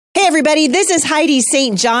Hey, everybody, this is Heidi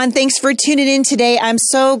St. John. Thanks for tuning in today. I'm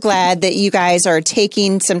so glad that you guys are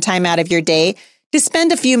taking some time out of your day to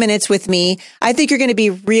spend a few minutes with me. I think you're going to be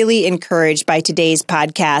really encouraged by today's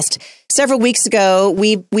podcast. Several weeks ago,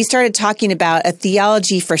 we started talking about a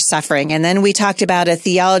theology for suffering, and then we talked about a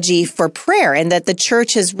theology for prayer, and that the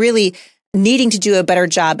church is really needing to do a better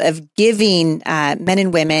job of giving men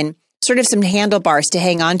and women sort of some handlebars to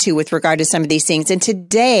hang on to with regard to some of these things. And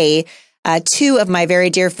today, two of my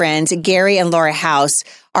very dear friends, Gary and Laura House,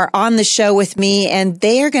 are on the show with me, and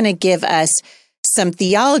they are going to give us some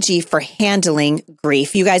theology for handling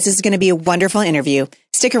grief. You guys, this is going to be a wonderful interview.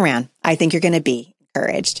 Stick around. I think you're going to be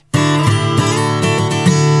encouraged.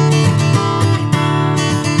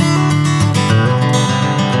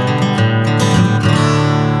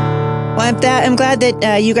 Well, I'm glad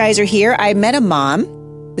that you guys are here. I met a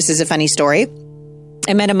mom. This is a funny story.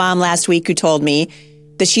 I met a mom last week who told me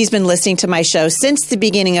that she's been listening to my show since the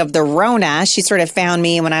beginning of the Rona. She sort of found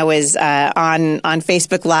me when I was on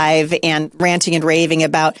Facebook Live and ranting and raving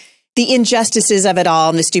about the injustices of it all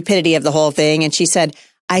and the stupidity of the whole thing. And she said,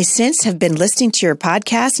 I since have been listening to your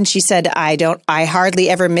podcast. And she said, I hardly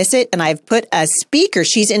ever miss it. And I've put a speaker.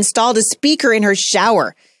 She's installed a speaker in her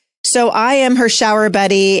shower. So I am her shower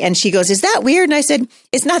buddy. And she goes, is that weird? And I said,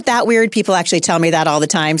 it's not that weird. People actually tell me that all the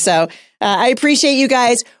time. So I appreciate you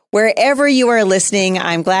guys. Wherever you are listening,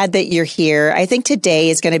 I'm glad that you're here. I think today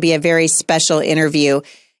is going to be a very special interview.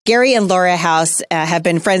 Gary and Laura House have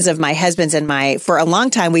been friends of my husband's and for a long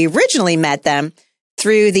time. We originally met them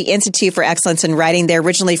through the Institute for Excellence in Writing. They're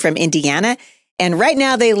originally from Indiana, and right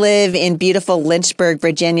now they live in beautiful Lynchburg,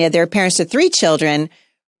 Virginia. They're parents to three children,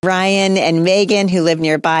 Ryan and Megan, who live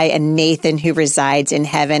nearby, and Nathan, who resides in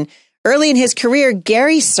heaven. Early in his career,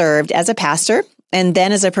 Gary served as a pastor and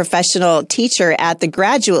then as a professional teacher at the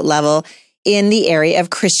graduate level in the area of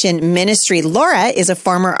Christian ministry. Laura is a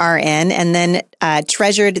former RN and then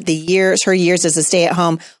treasured her years as a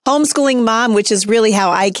stay-at-home homeschooling mom, which is really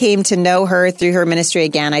how I came to know her through her ministry.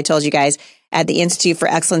 Again, I told you guys at the Institute for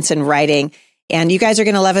Excellence in Writing. And you guys are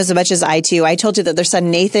going to love us as much as I do. I told you that their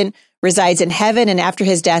son Nathan resides in heaven, and after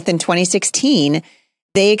his death in 2016,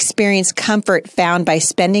 they experienced comfort found by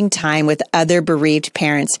spending time with other bereaved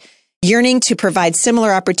parents, yearning to provide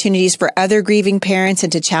similar opportunities for other grieving parents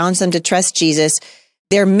and to challenge them to trust Jesus.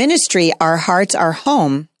 Their ministry, Our Hearts, Our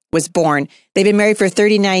Home, was born. They've been married for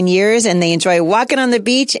 39 years, and they enjoy walking on the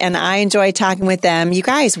beach, and I enjoy talking with them. You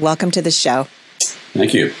guys, welcome to the show.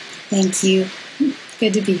 Thank you. Thank you.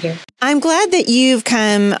 Good to be here. I'm glad that you've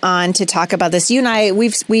come on to talk about this. You and I,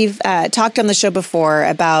 we've talked on the show before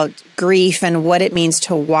about grief and what it means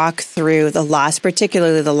to walk through the loss,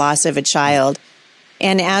 particularly the loss of a child.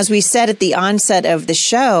 And as we said at the onset of the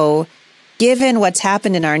show, given what's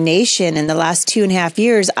happened in our nation in the last 2.5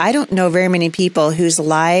 years, I don't know very many people whose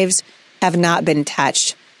lives have not been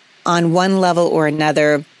touched on one level or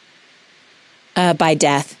another by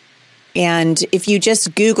death. And if you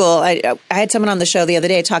just Google, I had someone on the show the other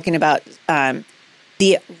day talking about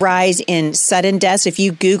the rise in sudden deaths. If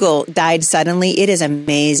you Google died suddenly, it is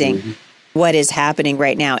amazing what is happening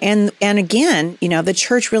right now. And again, the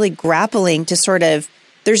church really grappling to sort of,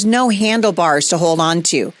 there's no handlebars to hold on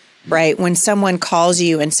to, right? When someone calls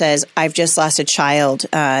you and says, I've just lost a child.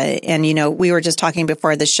 And we were just talking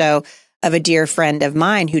before the show of a dear friend of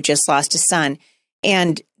mine who just lost a son.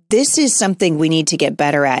 And this is something we need to get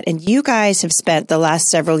better at. And you guys have spent the last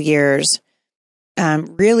several years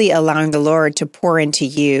really allowing the Lord to pour into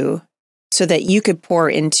you so that you could pour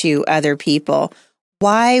into other people.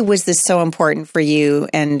 Why was this so important for you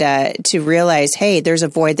and to realize, hey, there's a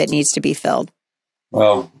void that needs to be filled?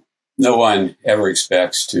 Well, no one ever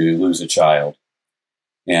expects to lose a child.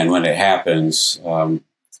 And when it happens,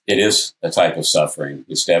 it is a type of suffering.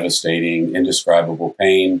 It's devastating, indescribable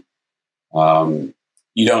pain.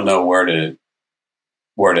 You don't know where to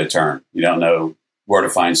turn. You don't know where to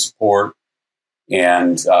find support.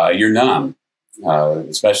 And you're numb,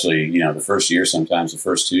 especially, the first year, sometimes the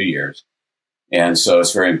first 2 years. And so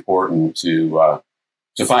it's very important to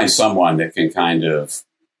find someone that can kind of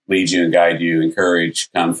lead you and guide you, encourage,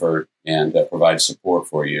 comfort, and provide support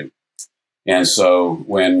for you. And so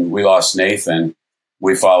when we lost Nathan,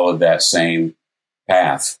 we followed that same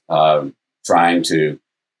path, trying to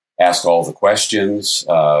ask all the questions,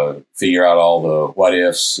 figure out all the what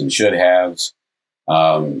ifs and should haves.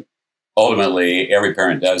 Ultimately, every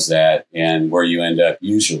parent does that. And where you end up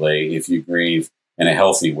usually, if you grieve in a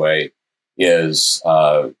healthy way, is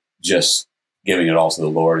just giving it all to the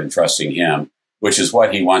Lord and trusting Him, which is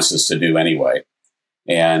what He wants us to do anyway.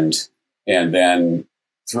 And then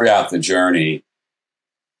throughout the journey,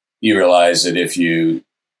 you realize that if you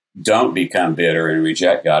don't become bitter and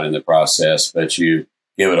reject God in the process, but you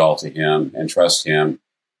give it all to Him and trust Him,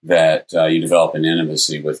 that you develop an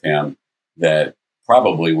intimacy with Him that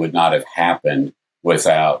probably would not have happened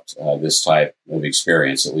without this type of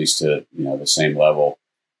experience, at least to the same level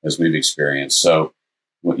as we've experienced. So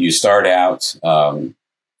when you start out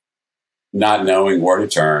not knowing where to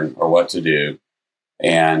turn or what to do,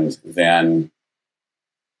 and then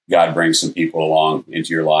God brings some people along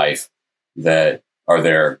into your life that are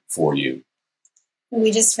there for you.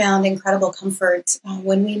 We just found incredible comfort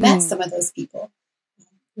when we met some of those people.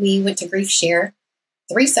 We went to Grief Share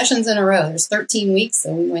 3 sessions in a row. There's 13 weeks,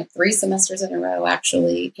 so we went 3 semesters in a row,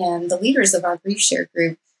 actually. And the leaders of our Grief Share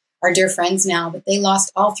group are dear friends now, but they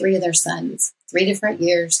lost all 3 of their sons, 3 different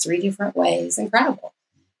years, 3 different ways. Incredible.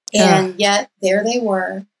 Yeah. And yet there they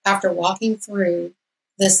were after walking through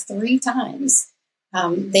this 3 times.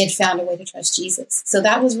 They had found a way to trust Jesus. So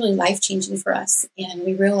that was really life-changing for us. And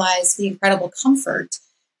we realized the incredible comfort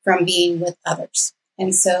from being with others.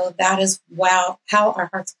 And so that is how our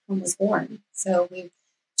Hearts of Home was born. So we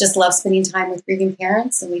just love spending time with grieving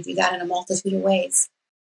parents, and we do that in a multitude of ways.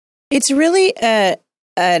 It's really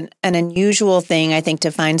an unusual thing, I think,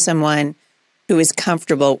 to find someone who is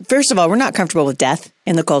comfortable. First of all, we're not comfortable with death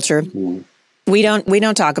in the culture. Mm-hmm. We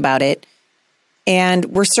don't talk about it. And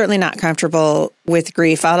we're certainly not comfortable with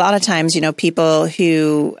grief. A lot of times, people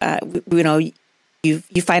who, you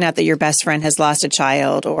find out that your best friend has lost a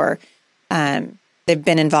child, or they've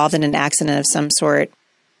been involved in an accident of some sort.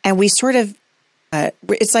 And we sort of,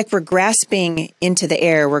 it's like we're grasping into the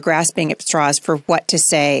air. We're grasping at straws for what to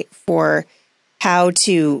say, for how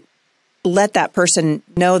to let that person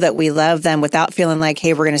know that we love them without feeling like,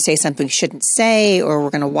 hey, we're going to say something we shouldn't say, or we're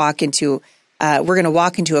going to walk into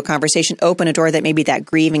a conversation, open a door that maybe that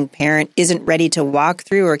grieving parent isn't ready to walk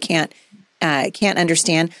through or can't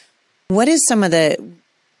understand. What is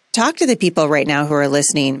talk to the people right now who are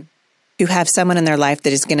listening, who have someone in their life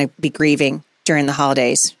that is going to be grieving during the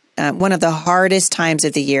holidays. One of the hardest times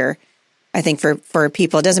of the year, I think, for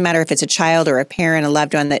people. It doesn't matter if it's a child or a parent, a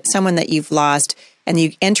loved one, someone that you've lost, and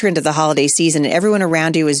you enter into the holiday season and everyone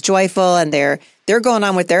around you is joyful and they're going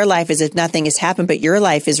on with their life as if nothing has happened, but your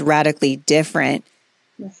life is radically different.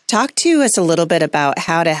 Talk to us a little bit about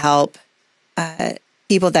how to help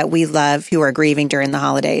people that we love who are grieving during the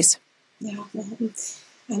holidays. Yeah,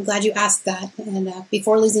 I'm glad you asked that. And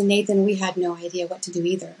before losing Nathan, we had no idea what to do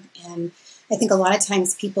either. And I think a lot of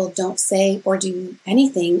times people don't say or do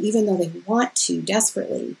anything, even though they want to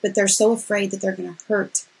desperately, but they're so afraid that they're going to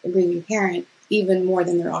hurt the grieving parent even more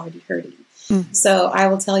than they're already hurting. Mm-hmm. So I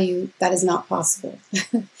will tell you that is not possible,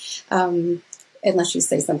 unless you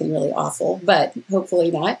say something really awful, but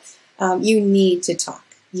hopefully not. You need to talk.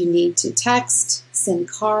 You need to text, send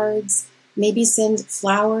cards, maybe send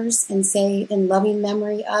flowers and say in loving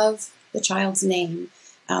memory of the child's name.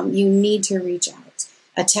 You need to reach out.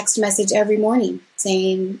 A text message every morning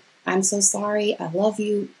saying, I'm so sorry, I love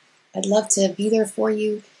you, I'd love to be there for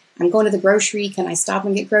you. I'm going to the grocery. Can I stop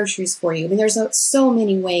and get groceries for you? I mean, there's so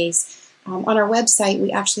many ways. On our website,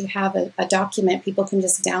 we actually have a document people can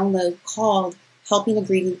just download called Helping a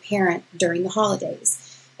Grieving Parent During the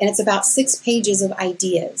Holidays. And it's about 6 pages of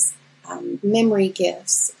ideas, memory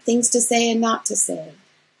gifts, things to say and not to say,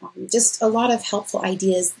 just a lot of helpful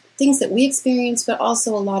ideas, things that we experience, but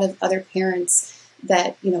also a lot of other parents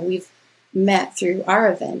that we've met through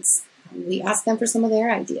our events. We ask them for some of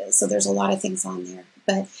their ideas. So there's a lot of things on there.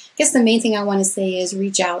 But I guess the main thing I want to say is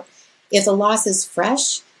reach out. If the loss is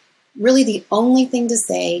fresh, really the only thing to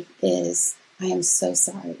say is, I am so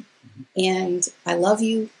sorry. And I love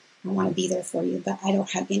you. I want to be there for you. But I don't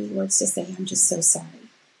have any words to say. I'm just so sorry.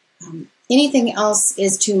 Anything else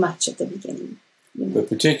is too much at the beginning. But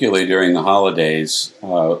particularly during the holidays,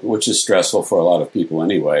 which is stressful for a lot of people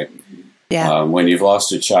anyway. Yeah. When you've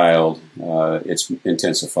lost a child, it's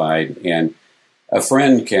intensified. And a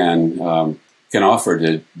friend can offer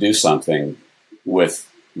to do something with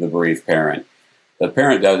the bereaved parent. A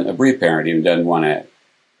bereaved parent even doesn't want to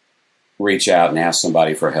reach out and ask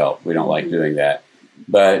somebody for help. We don't like doing that.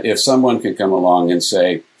 But if someone can come along and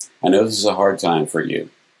say, I know this is a hard time for you.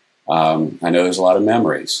 I know there's a lot of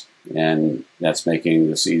memories, and that's making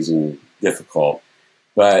the season difficult.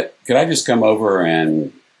 But could I just come over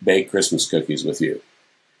and bake Christmas cookies with you?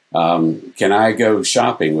 Can I go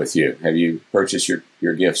shopping with you? Have you purchased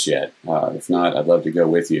your gifts yet? If not, I'd love to go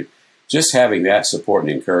with you. Just having that support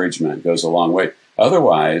and encouragement goes a long way.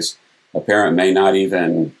 Otherwise, a parent may not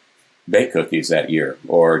even bake cookies that year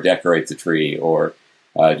or decorate the tree or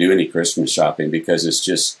do any Christmas shopping because it's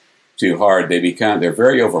just too hard. They're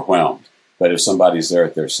very overwhelmed. But if somebody's there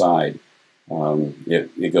at their side,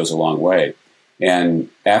 it goes a long way. And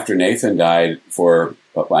after Nathan died for,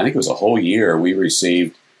 I think it was a whole year, we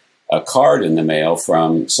received a card in the mail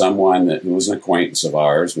from someone who was an acquaintance of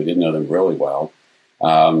ours. We didn't know them really well.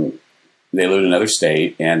 They lived in another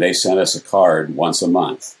state, and they sent us a card once a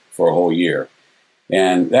month for a whole year.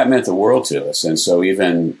 And that meant the world to us. And so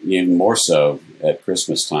even more so at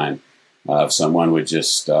Christmas time, if someone would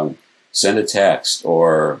just send a text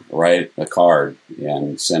or write a card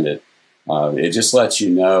and send it, it just lets you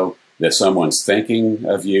know that someone's thinking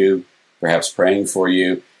of you, perhaps praying for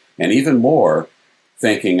you, and even more,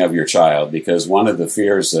 thinking of your child. Because one of the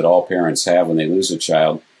fears that all parents have when they lose a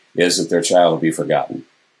child is that their child will be forgotten.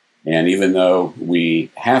 And even though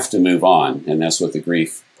we have to move on, and that's what the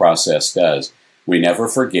grief process does, we never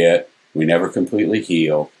forget, we never completely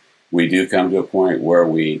heal. We do come to a point where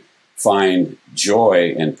we find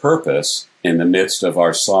joy and purpose in the midst of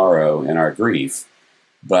our sorrow and our grief.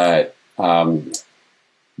 But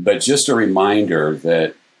just a reminder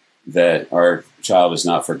that our child is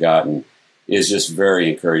not forgotten is just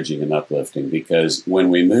very encouraging and uplifting, because when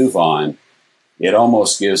we move on, it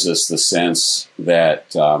almost gives us the sense that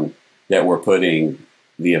that we're putting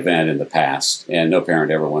the event in the past, and no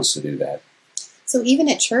parent ever wants to do that. So even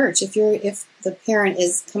at church, if the parent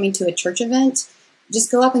is coming to a church event,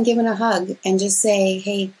 just go up and give them a hug and just say,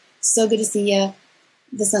 "Hey, so good to see you.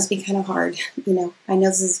 This must be kind of hard. I know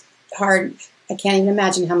this is hard. I can't even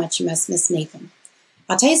imagine how much you must miss Nathan."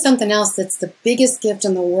 I'll tell you something else that's the biggest gift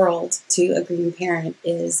in the world to a grieving parent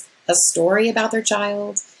is a story about their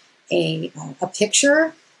child, a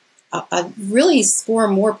picture. I'd really score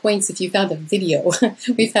more points if you found a video.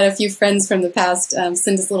 We've had a few friends from the past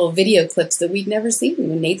send us little video clips that we'd never seen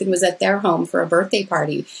when Nathan was at their home for a birthday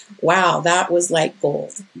party. Wow, that was like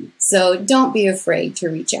gold. So don't be afraid to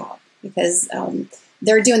reach out, because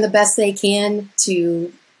they're doing the best they can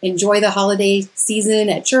to enjoy the holiday season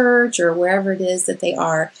at church or wherever it is that they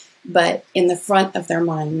are. But in the front of their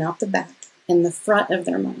mind, not the back, in the front of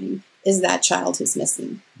their mind is that child who's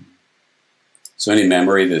missing. So any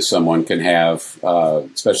memory that someone can have,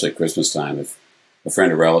 especially at Christmas time, if a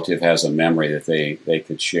friend or relative has a memory that they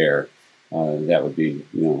could share, that would be,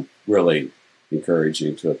 really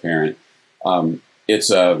encouraging to a parent. It's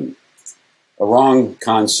a wrong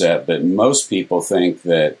concept, but most people think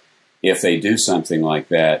that if they do something like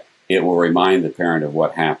that, it will remind the parent of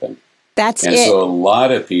what happened. That's and it. So a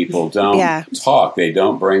lot of people don't talk. They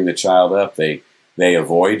don't bring the child up. They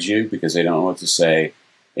avoid you because they don't know what to say,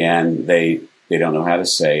 and they don't know how to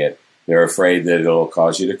say it. They're afraid that it'll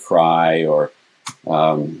cause you to cry or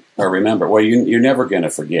remember. Well, you're never going to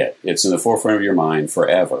forget. It's in the forefront of your mind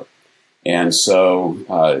forever. And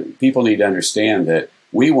so people need to understand that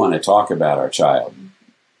we want to talk about our child.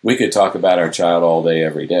 We could talk about our child all day,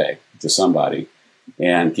 every day to somebody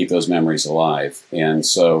and keep those memories alive. And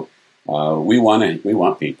so we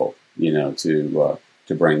want people, to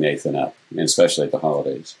bring Nathan up, and especially at the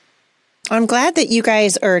holidays. I'm glad that you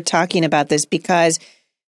guys are talking about this, because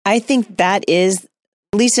I think that is,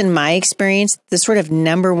 at least in my experience, the sort of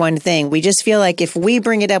number one thing. We just feel like if we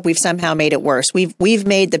bring it up, we've somehow made it worse. We've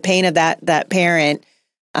made the pain of that parent,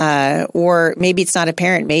 or maybe it's not a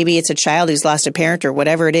parent, maybe it's a child who's lost a parent or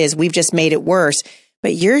whatever it is. We've just made it worse.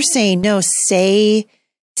 But you're saying, no, say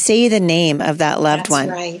the name of that loved one.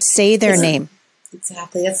 Right. Say their name.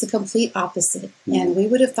 Exactly. That's the complete opposite. Mm-hmm. And we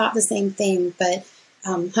would have thought the same thing, but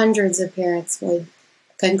hundreds of parents would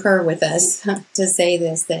concur with us to say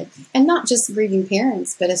this, and not just grieving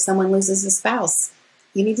parents, but if someone loses a spouse,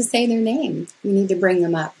 you need to say their name. You need to bring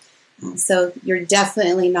them up. So you're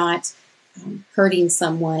definitely not hurting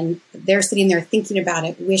someone. They're sitting there thinking about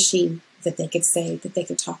it, wishing that they could say, that they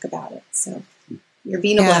could talk about it. So you're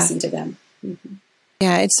being a blessing to them. Mm-hmm.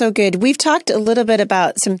 Yeah, it's so good. We've talked a little bit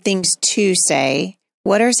about some things to say.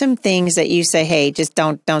 What are some things that you say, hey, just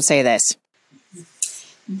don't say this?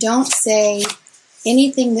 Don't say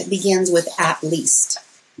anything that begins with "at least."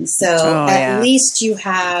 So at least you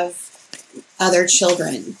have other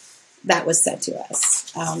children. That was said to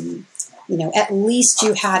us. At least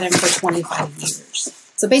you had him for 25 years.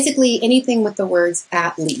 So basically anything with the words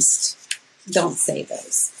 "at least," don't say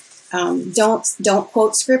those. Don't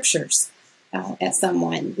quote scriptures at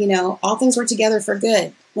someone. All things work together for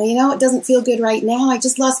good. Well, it doesn't feel good right now. I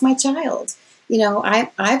just lost my child.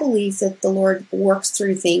 I believe that the Lord works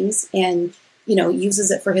through things and,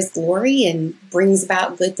 uses it for his glory and brings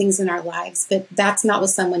about good things in our lives. But that's not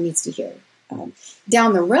what someone needs to hear.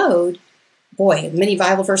 Down the road, many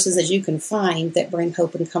Bible verses as you can find that bring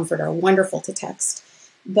hope and comfort are wonderful to text.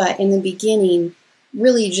 But in the beginning,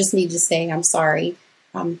 really you just need to say, I'm sorry.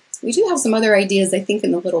 We do have some other ideas, I think,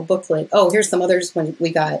 in the little booklet. Oh, here's some others when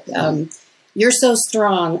we got. You're so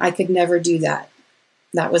strong, I could never do that.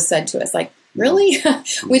 that was said to us. Like, really?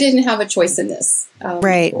 We didn't have a choice in this.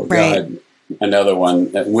 Right. God, another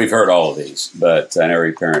one, we've heard all of these, but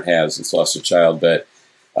every parent has lost a child, but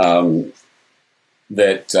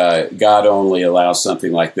that God only allows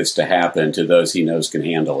something like this to happen to those he knows can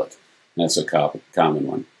handle it. That's a common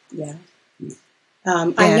one. Yeah.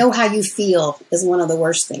 I know how you feel is one of the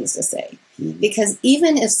worst things to say. Mm-hmm. Because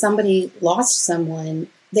even if somebody lost someone,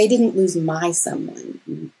 they didn't lose my someone.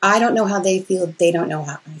 Mm-hmm. I don't know how they feel. They don't know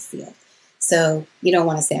how I feel. So you don't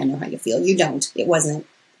want to say, I know how you feel. You don't. It wasn't,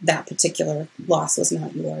 that particular loss was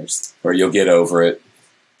not yours. Or you'll get over it.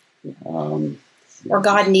 Or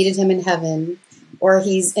God needed him in heaven. Or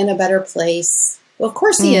he's in a better place. Well, of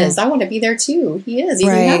course he is. I want to be there too. He is. He's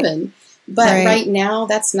in heaven. But right now,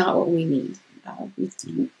 that's not what we need.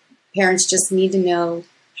 Parents just need to know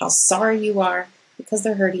how sorry you are because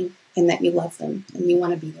they're hurting and that you love them and you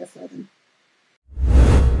want to be there for them.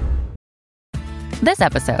 This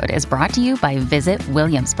episode is brought to you by Visit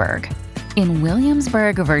Williamsburg. In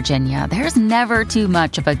Williamsburg, Virginia, there's never too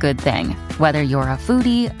much of a good thing. Whether you're a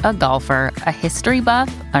foodie, a golfer, a history buff,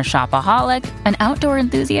 a shopaholic, an outdoor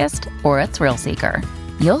enthusiast, or a thrill seeker,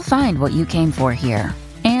 you'll find what you came for here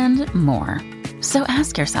and more. So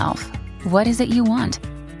ask yourself, what is it you want?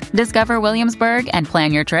 Discover Williamsburg and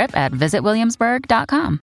plan your trip at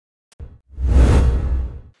visitwilliamsburg.com.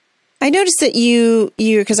 I noticed that you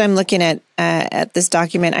because I'm looking at this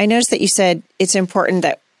document, I noticed that you said it's important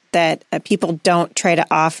that people don't try to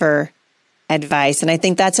offer advice. And I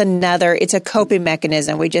think that's it's a coping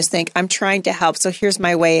mechanism. We just think, I'm trying to help, so here's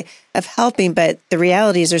my way of helping. But the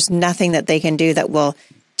reality is there's nothing that they can do that will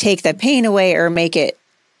take the pain away or make it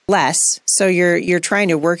less. So you're trying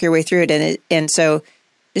to work your way through it. And so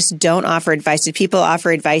just don't offer advice. Did people offer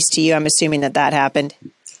advice to you? I'm assuming that happened.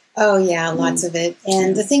 Oh, yeah, lots of it.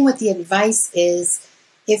 And the thing with the advice is,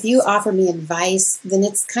 if you offer me advice, then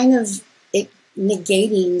it's kind of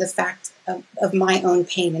negating the fact of my own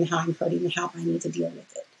pain and how I'm hurting and how I need to deal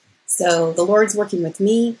with it. So the Lord's working with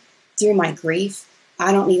me through my grief.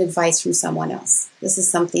 I don't need advice from someone else. This is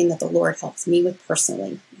something that the Lord helps me with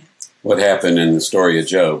personally. What happened in the story of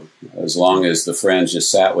Job, as long as the friends just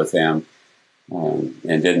sat with him and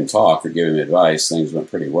didn't talk or give him advice, things went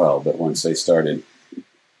pretty well. But once they started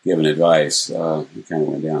giving advice, it kind of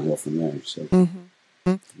went downhill from there. So.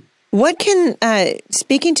 Mm-hmm. What can,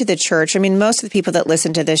 speaking to the church, I mean, most of the people that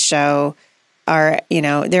listen to this show are,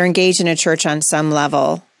 they're engaged in a church on some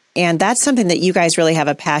level. And that's something that you guys really have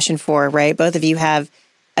a passion for, right? Both of you have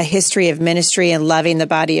a history of ministry and loving the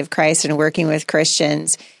body of Christ and working with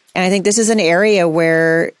Christians. And I think this is an area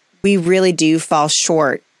where we really do fall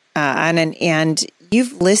short. And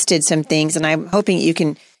you've listed some things, and I'm hoping you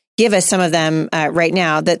can give us some of them right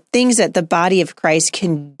now, that things that the body of Christ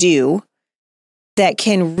can do that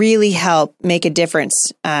can really help make a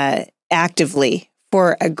difference actively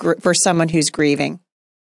for someone who's grieving.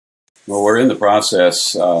 Well, we're in the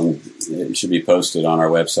process. It should be posted on our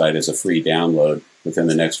website as a free download within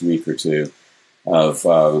the next week or two of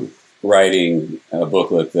writing a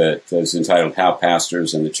booklet that is entitled How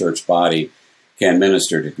Pastors and the Church Body Can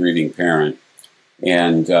Minister to Grieving Parent.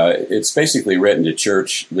 And it's basically written to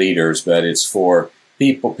church leaders, but it's for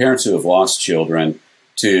parents who have lost children,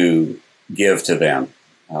 to give to them,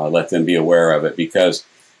 let them be aware of it. Because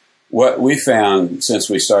what we found since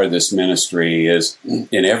we started this ministry is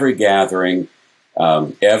in every gathering,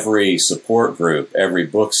 every support group, every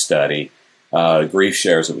book study, grief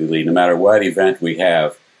shares that we lead, no matter what event we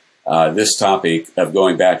have, this topic of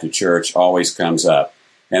going back to church always comes up.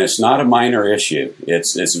 And it's not a minor issue.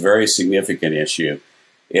 It's a very significant issue.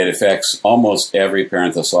 It affects almost every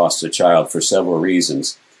parent that's lost a child for several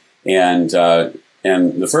reasons. And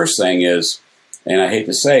the first thing is, and I hate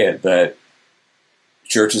to say it, but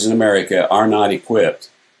churches in America are not equipped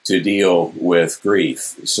to deal with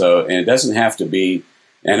grief. So, and it doesn't have to be,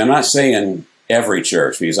 and I'm not saying every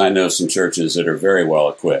church, because I know some churches that are very well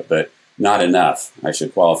equipped, but not enough. I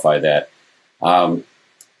should qualify that. I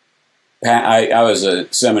was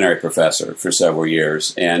a seminary professor for several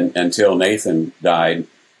years, and until Nathan died,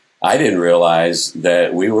 I didn't realize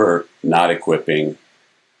that we were not equipping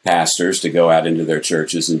pastors to go out into their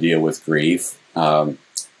churches and deal with grief and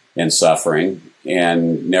suffering,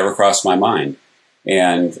 and never crossed my mind.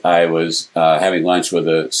 And I was having lunch with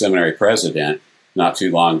a seminary president not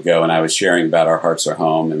too long ago, and I was sharing about Our Hearts Are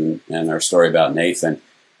Home and our story about Nathan.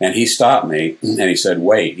 And he stopped me and he said,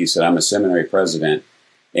 wait, he said, I'm a seminary president.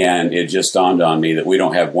 And it just dawned on me that we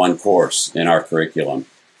don't have one course in our curriculum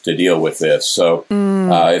to deal with this. So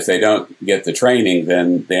if they don't get the training,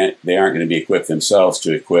 then they aren't going to be equipped themselves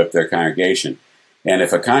to equip their congregation. And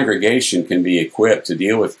if a congregation can be equipped to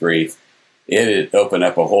deal with grief, it opened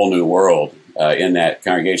up a whole new world in that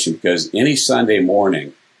congregation, because any Sunday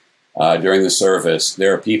morning during the service,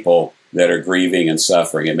 there are people that are grieving and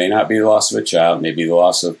suffering. It may not be the loss of a child, it may be the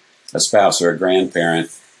loss of a spouse or a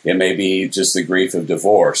grandparent. It may be just the grief of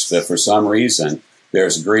divorce, but for some reason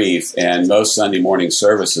there's grief, and most Sunday morning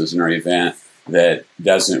services are an event that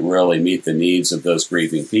doesn't really meet the needs of those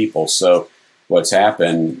grieving people. So what's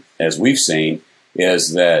happened, as we've seen,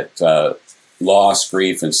 is that loss,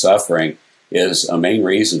 grief, and suffering is a main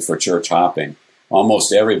reason for church hopping.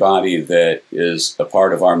 Almost everybody that is a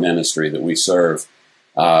part of our ministry that we serve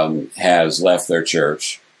has left their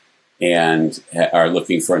church and are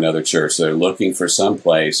looking for another church. They're looking for some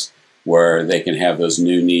place where they can have those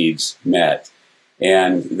new needs met.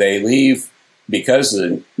 And they leave because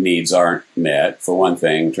the needs aren't met, for one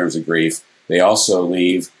thing, in terms of grief. They also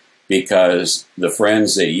leave because the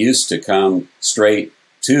friends that used to come straight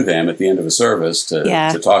to them at the end of a service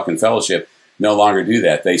to talk and fellowship no longer do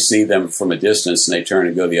that. They see them from a distance and they turn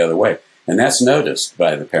and go the other way. And that's noticed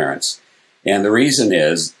by the parents. And the reason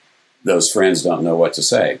is those friends don't know what to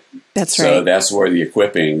say. That's right. So that's where the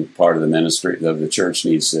equipping part of the ministry of the church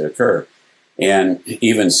needs to occur. And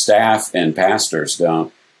even staff and pastors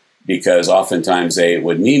don't, because oftentimes they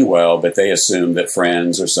would mean well, but they assume that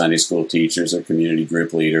friends or Sunday school teachers or community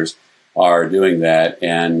group leaders are doing that,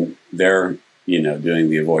 and they're, doing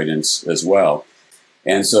the avoidance as well.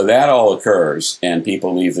 And so that all occurs, and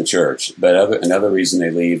people leave the church. But another reason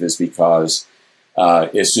they leave is because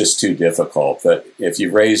it's just too difficult. But if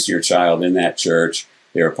you raised your child in that church,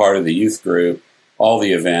 they're a part of the youth group, all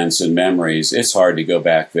the events and memories, it's hard to go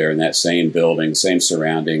back there in that same building, same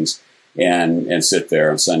surroundings, and sit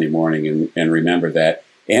there on Sunday morning and remember that.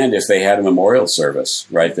 And if they had a memorial service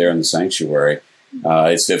right there in the sanctuary,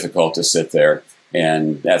 it's difficult to sit there.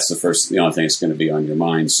 And that's the only thing that's going to be on your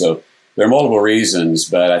mind. So there are multiple reasons,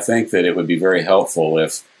 but I think that it would be very helpful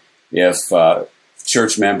if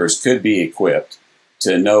church members could be equipped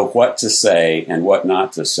to know what to say and what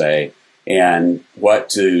not to say, and what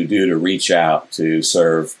to do to reach out to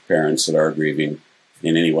serve parents that are grieving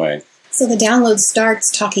in any way. So the download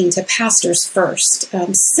starts talking to pastors first.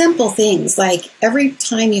 Simple things like every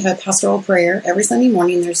time you have pastoral prayer, every Sunday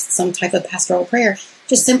morning there's some type of pastoral prayer,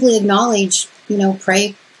 just simply acknowledge,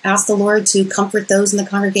 pray, ask the Lord to comfort those in the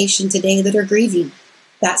congregation today that are grieving.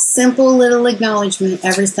 That simple little acknowledgement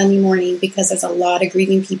every Sunday morning, because there's a lot of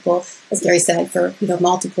grieving people, as Gary said, for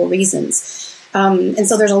multiple reasons. And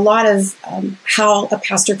so there's a lot of how a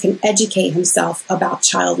pastor can educate himself about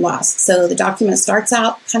child loss. So the document starts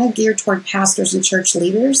out kind of geared toward pastors and church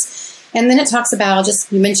leaders. And then it talks about,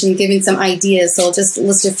 you mentioned giving some ideas. So I'll just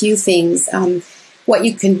list a few things, what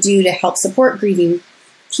you can do to help support grieving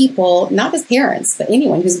people, not just parents, but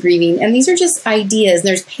anyone who's grieving. And these are just ideas.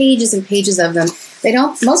 There's pages and pages of them.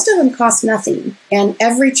 Most of them cost nothing, and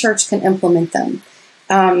every church can implement them.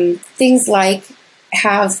 Things like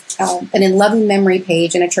have an in loving memory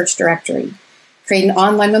page in a church directory, create an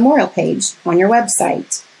online memorial page on your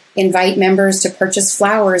website, invite members to purchase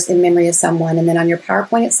flowers in memory of someone, and then on your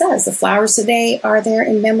PowerPoint it says the flowers today are there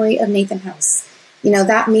in memory of Nathan House.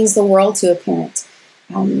 That means the world to a parent.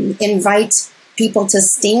 Invite people to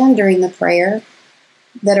stand during the prayer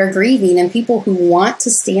that are grieving, and people who want to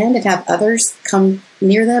stand and have others come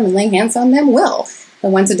near them and lay hands on them will. The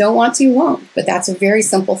ones that don't want to won't, but that's a very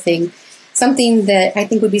simple thing. Something that I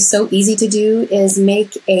think would be so easy to do is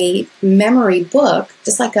make a memory book,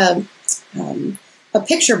 just like a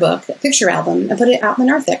picture book, a picture album, and put it out in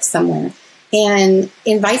the narthex somewhere. And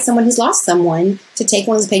invite someone who's lost someone to take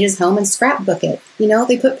one of those pages home and scrapbook it.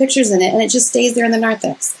 They put pictures in it, and it just stays there in the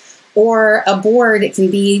narthex. Or a board, it can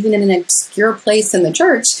be even in an obscure place in the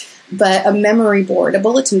church, but a memory board, a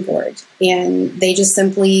bulletin board. And they just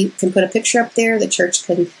simply can put a picture up there. The church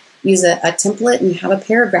can use a template and have a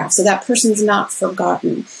paragraph so that person's not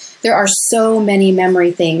forgotten. There are so many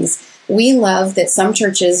memory things. We love that some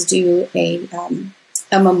churches do a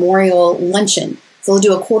memorial luncheon. So they'll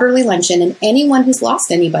do a quarterly luncheon, and anyone who's lost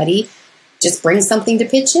anybody just brings something to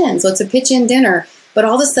pitch in. So it's a pitch-in dinner. But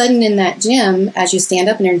all of a sudden in that gym, as you stand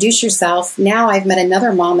up and introduce yourself, now I've met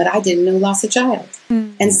another mom that I didn't know lost a child.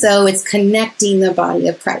 Mm-hmm. And so it's connecting the body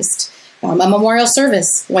of Christ. A memorial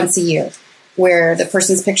service once a year where the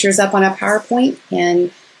person's picture is up on a PowerPoint.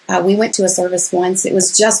 And we went to a service once. It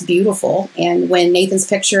was just beautiful. And when Nathan's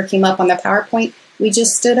picture came up on the PowerPoint, we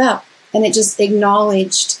just stood up, and it just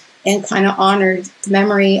acknowledged and kind of honored the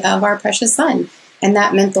memory of our precious son. And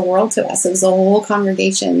that meant the world to us. It was a whole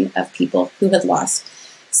congregation of people who had lost.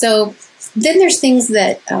 So then there's things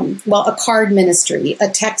that, a card ministry, a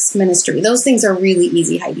text ministry, those things are really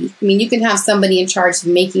easy, Heidi. I mean, you can have somebody in charge of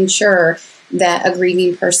making sure that a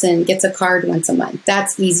grieving person gets a card once a month.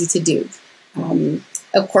 That's easy to do.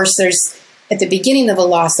 Of course, at the beginning of a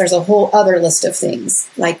loss, there's a whole other list of things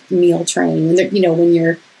like meal train. When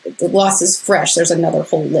the loss is fresh, there's another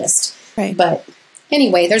whole list. Right. But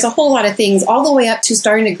anyway, there's a whole lot of things all the way up to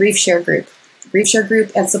starting a grief share group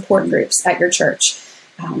and support groups at your church.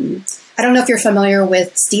 I don't know if you're familiar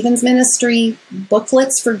with Stephen's ministry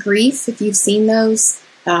booklets for grief, if you've seen those.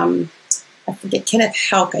 I forget, Kenneth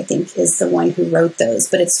Houck, I think, is the one who wrote those.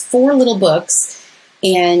 But it's 4 little books,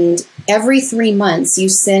 and every 3 months you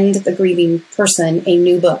send the grieving person a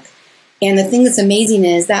new book. And the thing that's amazing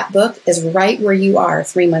is that book is right where you are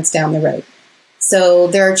 3 months down the road. So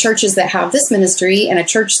there are churches that have this ministry, and a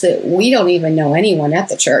church that we don't even know anyone at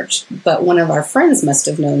the church, but one of our friends must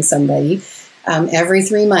have known somebody. Every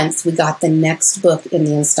 3 months, we got the next book in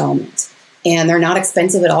the installment. And they're not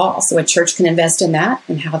expensive at all. So a church can invest in that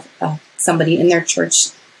and have somebody in their church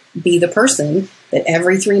be the person that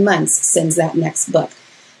every 3 months sends that next book.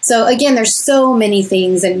 So again, there's so many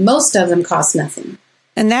things, and most of them cost nothing.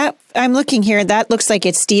 And that, I'm looking here, that looks like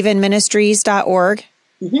it's stephenministries.org.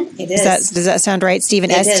 Mm-hmm, it is. Does that sound right?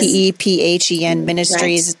 Stephen, STEPHEN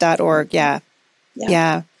ministries.org. Right.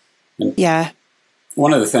 Yeah.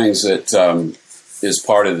 One of the things that is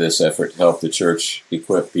part of this effort to help the church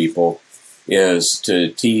equip people is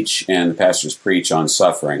to teach and the pastors preach on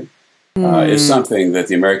suffering. It's something that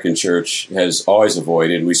the American church has always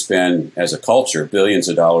avoided. We spend, as a culture, billions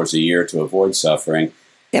of dollars a year to avoid suffering.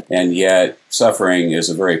 Yep. And yet suffering is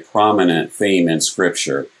a very prominent theme in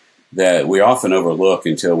Scripture that we often overlook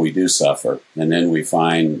until we do suffer. And then we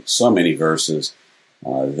find so many verses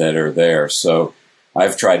that are there. So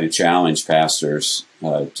I've tried to challenge pastors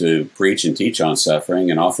to preach and teach on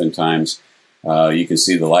suffering. And oftentimes you can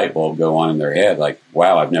see the light bulb go on in their head like,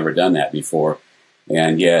 wow, I've never done that before.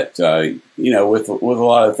 And yet, with a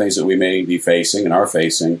lot of things that we may be facing and are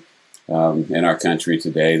facing in our country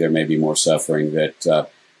today, there may be more suffering that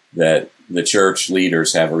the church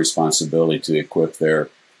leaders have a responsibility to equip their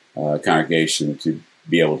congregation to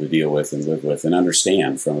be able to deal with and live with and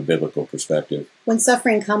understand from a biblical perspective. When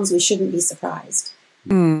suffering comes, we shouldn't be surprised.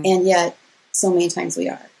 And yet, so many times we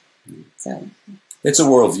are. So it's a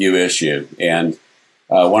worldview issue. And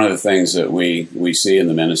one of the things that we see in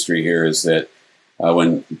the ministry here is that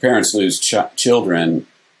when parents lose children,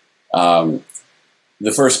 the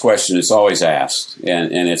first question is always asked,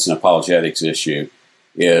 and it's an apologetics issue,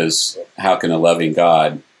 is how can a loving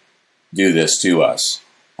God do this to us?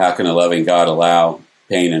 How can a loving God allow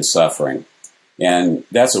pain and suffering? And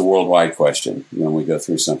that's a worldwide question when we go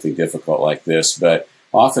through something difficult like this. But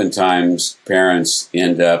oftentimes parents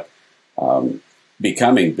end up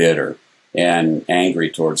becoming bitter and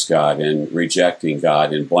angry towards God and rejecting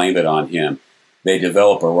God and blame it on Him. They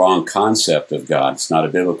develop a wrong concept of God. It's not a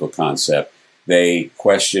biblical concept. They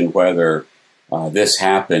question whether this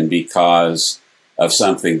happened because of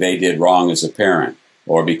something they did wrong as a parent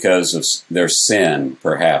or because of their sin,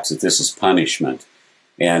 perhaps, that this is punishment.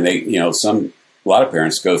 And a lot of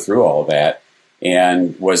parents go through all of that.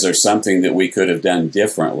 And was there something that we could have done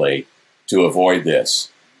differently to avoid this?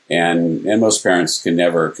 And most parents can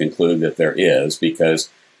never conclude that there is, because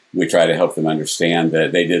we try to help them understand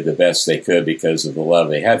that they did the best they could because of the love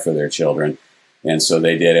they had for their children. And so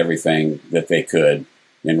they did everything that they could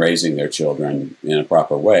in raising their children in a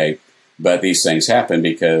proper way. But these things happen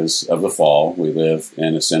because of the fall. We live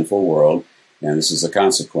in a sinful world, and this is a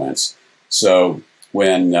consequence. So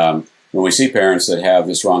when we see parents that have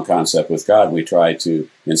this wrong concept with God, we try to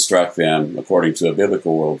instruct them according to a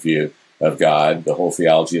biblical worldview of God, the whole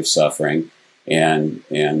theology of suffering, and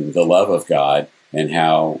the love of God, and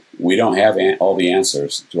how we don't have all the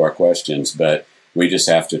answers to our questions, but we just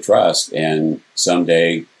have to trust, and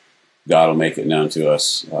someday God will make it known to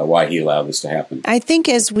us why He allowed this to happen. I think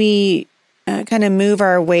as we kind of move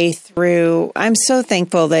our way through, I'm so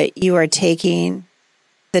thankful that you are taking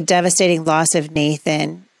the devastating loss of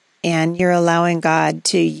Nathan and you're allowing God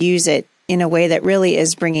to use it in a way that really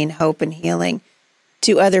is bringing hope and healing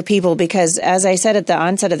to other people. Because as I said at the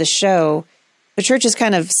onset of the show, the church has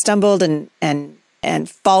kind of stumbled and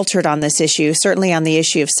faltered on this issue, certainly on the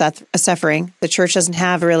issue of suffering. The church doesn't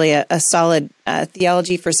have really a solid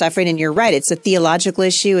theology for suffering. And you're right, it's a theological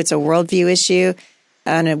issue. It's a worldview issue.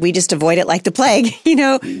 And we just avoid it like the plague.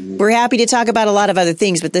 We're happy to talk about a lot of other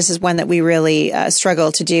things, but this is one that we really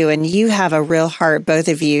struggle to do. And you have a real heart, both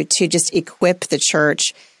of you, to just equip the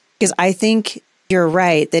church. Because I think you're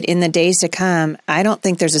right that in the days to come, I don't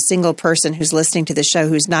think there's a single person who's listening to the show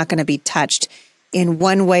who's not going to be touched in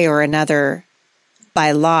one way or another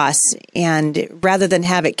by loss. And rather than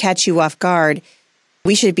have it catch you off guard,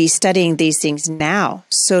 we should be studying these things now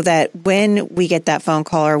so that when we get that phone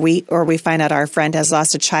call or we find out our friend has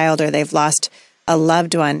lost a child or they've lost a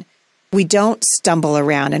loved one, we don't stumble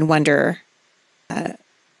around and wonder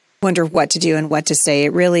what to do and what to say.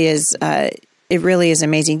 It really is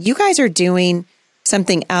amazing. You guys are doing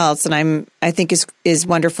something else, and I think is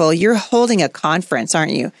wonderful. You're holding a conference,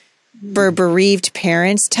 aren't you, for bereaved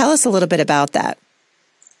parents? Tell us a little bit about that.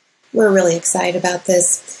 We're really excited about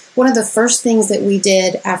this. One of the first things that we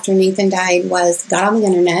did after Nathan died was got on the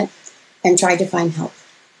internet and tried to find help.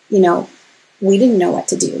 We didn't know what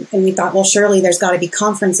to do. And we thought, well, surely there's got to be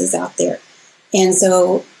conferences out there. And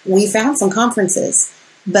so we found some conferences,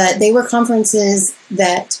 but they were conferences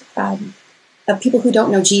that of people who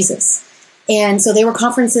don't know Jesus. And so they were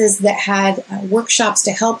conferences that had workshops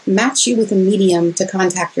to help match you with a medium to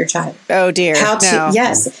contact your child. Oh, dear.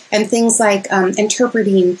 Yes. And things like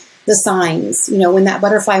interpreting the signs. When that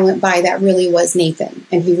butterfly went by, that really was Nathan,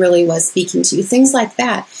 and he really was speaking to you. Things like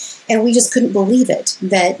that. And we just couldn't believe it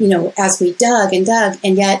that, as we dug,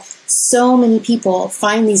 and yet so many people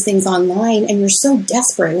find these things online, and you're so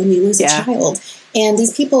desperate when you lose a child. And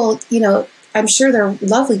these people, I'm sure they're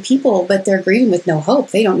lovely people, but they're grieving with no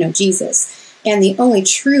hope. They don't know Jesus. And the only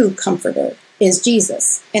true comforter is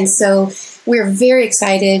Jesus. And so we're very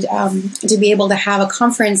excited to be able to have a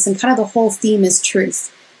conference, and kind of the whole theme is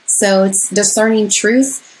truth. So it's Discerning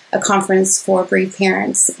Truth, a conference for bereaved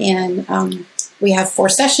parents. And we have 4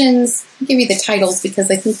 sessions. I'll give you the titles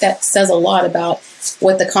because I think that says a lot about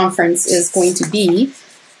what the conference is going to be.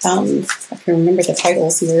 I can remember the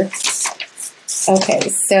titles here. Okay,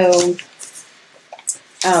 so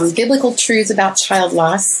Biblical Truths About Child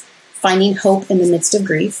Loss, Finding Hope in the Midst of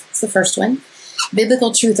Grief. It's the first one.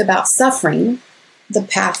 Biblical Truth About Suffering, The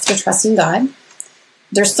Path to Trusting God.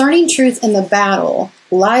 Discerning Truth in the Battle,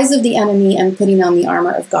 Lies of the Enemy and Putting on the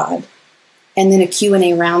Armor of God. And then a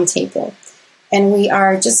Q&A roundtable. And we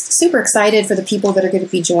are just super excited for the people that are going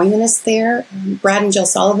to be joining us there. Brad and Jill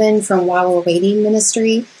Sullivan from While We're Waiting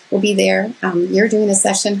Ministry will be there. You're doing a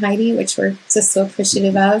session, Heidi, which we're just so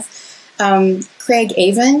appreciative of. Craig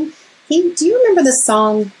Avon, do you remember the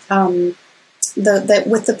song that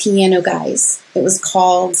with the piano guys? It was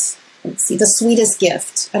called, The Sweetest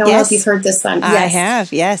Gift. I don't know if you've heard this song. Yes. I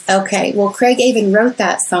have, yes. Okay, well, Craig Avon wrote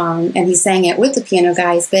that song, and he sang it with the piano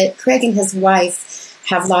guys, but Craig and his wife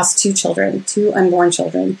have lost 2 children, 2 unborn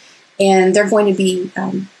children, and they're going to be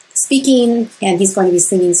speaking, and he's going to be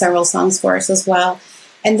singing several songs for us as well.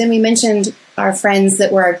 And then we mentioned our friends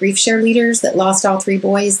that were our grief share leaders that lost all 3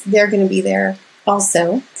 boys. They're going to be there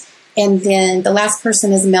also. And then the last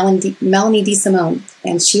person is Melanie DeSimone,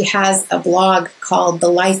 and she has a blog called The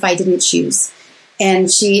Life I Didn't Choose.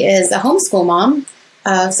 And she is a homeschool mom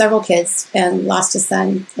of several kids and lost a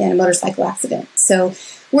son in a motorcycle accident. So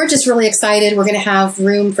we're just really excited. We're going to have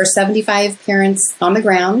room for 75 parents on the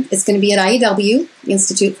ground. It's going to be at IEW,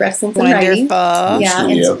 Institute for Excellence in Writing. Yeah,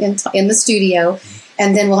 in the studio.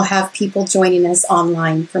 And then we'll have people joining us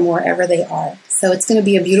online from wherever they are. So it's going to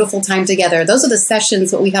be a beautiful time together. Those are the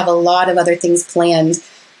sessions, but we have a lot of other things planned.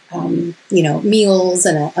 Meals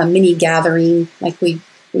and a mini gathering like we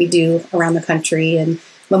do around the country, and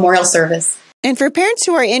memorial service. And for parents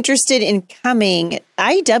who are interested in coming,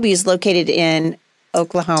 IEW is located in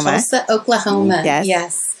Oklahoma. Tulsa, Oklahoma.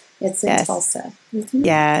 Yes. It's in Tulsa. Mm-hmm.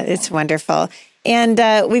 Yeah, it's wonderful. And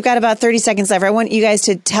we've got about 30 seconds left. I want you guys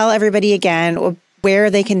to tell everybody again where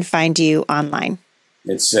they can find you online.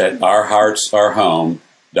 It's at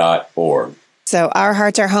ourheartsaurehome.org. So Our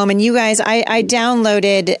Hearts Are Home. And you guys, I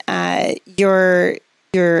downloaded your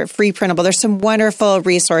free printable. There's some wonderful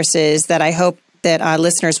resources that I hope that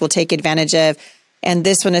listeners will take advantage of. And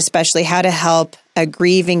this one especially, how to help a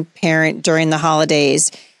grieving parent during the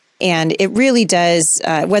holidays. And it really does,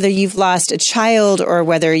 whether you've lost a child or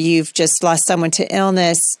whether you've just lost someone to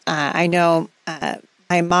illness. I know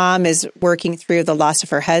my mom is working through the loss of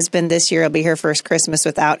her husband this year. It'll be her first Christmas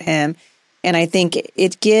without him. And I think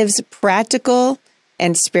it gives practical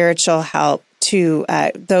and spiritual help to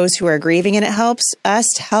those who are grieving. And it helps us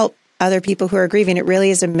to help other people who are grieving. It really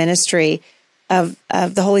is a ministry of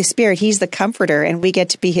the Holy Spirit. He's the comforter, and we get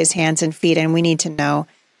to be his hands and feet, and we need to know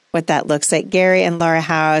what that looks like. Gary and Laura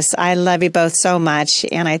House, I love you both so much,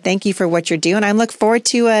 and I thank you for what you're doing. I look forward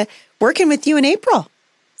to working with you in April.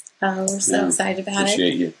 Oh, we're so excited about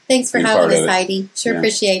appreciate you. Thanks for having us, Heidi. Sure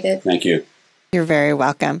appreciate it. Thank you. You're very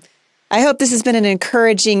welcome. I hope this has been an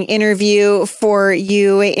encouraging interview for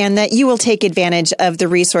you and that you will take advantage of the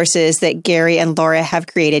resources that Gary and Laura have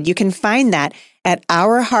created. You can find that at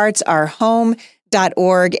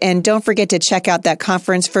ourheartsaurehome.org. And don't forget to check out that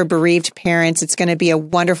conference for bereaved parents. It's going to be a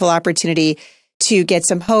wonderful opportunity to get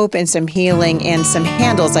some hope and some healing and some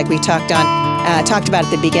handles like we talked about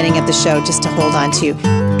at the beginning of the show, just to hold on to.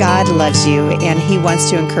 God loves you and he wants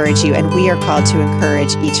to encourage you, and we are called to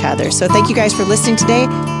encourage each other. So thank you guys for listening today.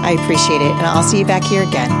 I appreciate it. And I'll see you back here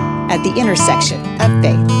again at the intersection of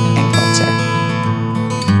faith and culture.